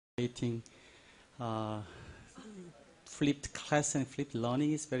Creating flipped class and flipped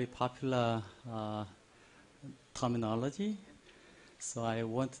learning is very popular terminology. So I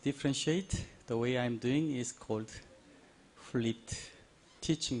want to differentiate. The way I'm doing is called flipped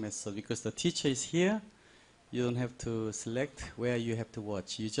teaching method, because the teacher is here. You don't have to select where you have to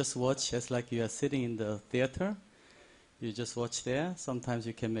watch. You just watch as like you are sitting in the theater. You just watch there. Sometimes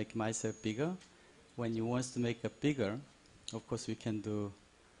you can make myself bigger. When you want to make it bigger, of course we can do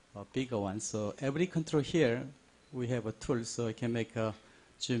a bigger one. So every control here, we have a tool so I can make a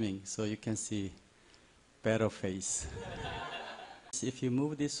zooming so you can see better face. If you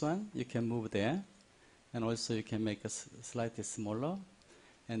move this one, you can move there. And also you can make it slightly smaller.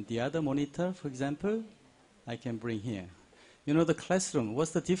 And the other monitor, for example, I can bring here. You know the classroom,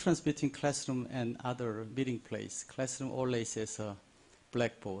 what's the difference between classroom and other meeting place? Classroom always has a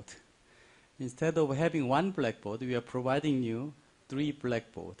blackboard. Instead of having one blackboard, we are providing you 3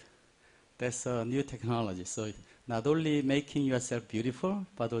 blackboards. That's a new technology. So not only making yourself beautiful,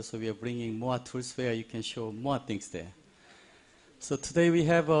 but also we are bringing more tools where you can show more things there. So today we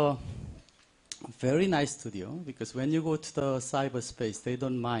have a very nice studio, because when you go to the cyberspace, they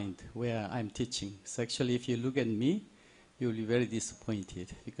don't mind where I'm teaching. So actually, if you look at me, you'll be very disappointed,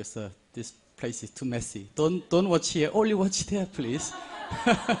 because this place is too messy. Don't watch here, only watch there, please.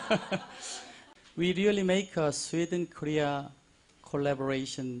 We really make a Sweden-Korea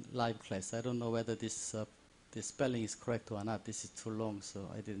collaboration live class. I don't know whether this spelling is correct or not. This is too long,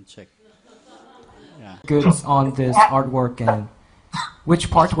 so I didn't check. Yeah. Good on this artwork, and which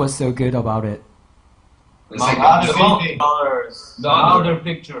part was so good about it? The second. The other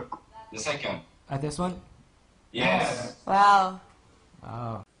picture. The second. This one? Yes. Wow.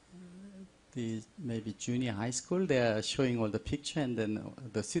 Wow. The maybe junior high school, they are showing all the picture, and then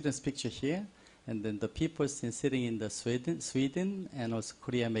the students' picture here, and then the people sitting in the Sweden and also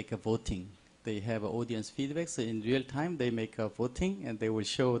Korea make a voting. They have audience feedback, so in real time they make a voting and they will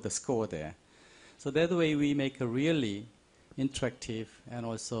show the score there. So that way we make a really interactive and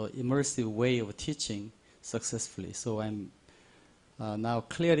also immersive way of teaching successfully. So I'm now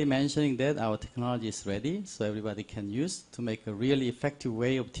clearly mentioning that our technology is ready, so everybody can use to make a really effective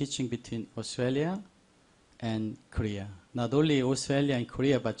way of teaching between Australia and Korea. Not only Australia and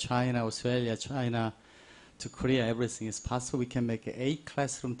Korea, but China, Australia, China to Korea, everything is possible. We can make 8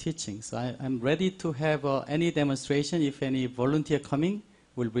 classroom teaching. So I'm ready to have any demonstration. If any volunteer coming,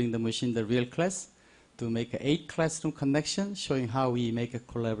 we'll bring the machine, the real class, to make 8 classroom connection, showing how we make a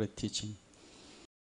collaborative teaching.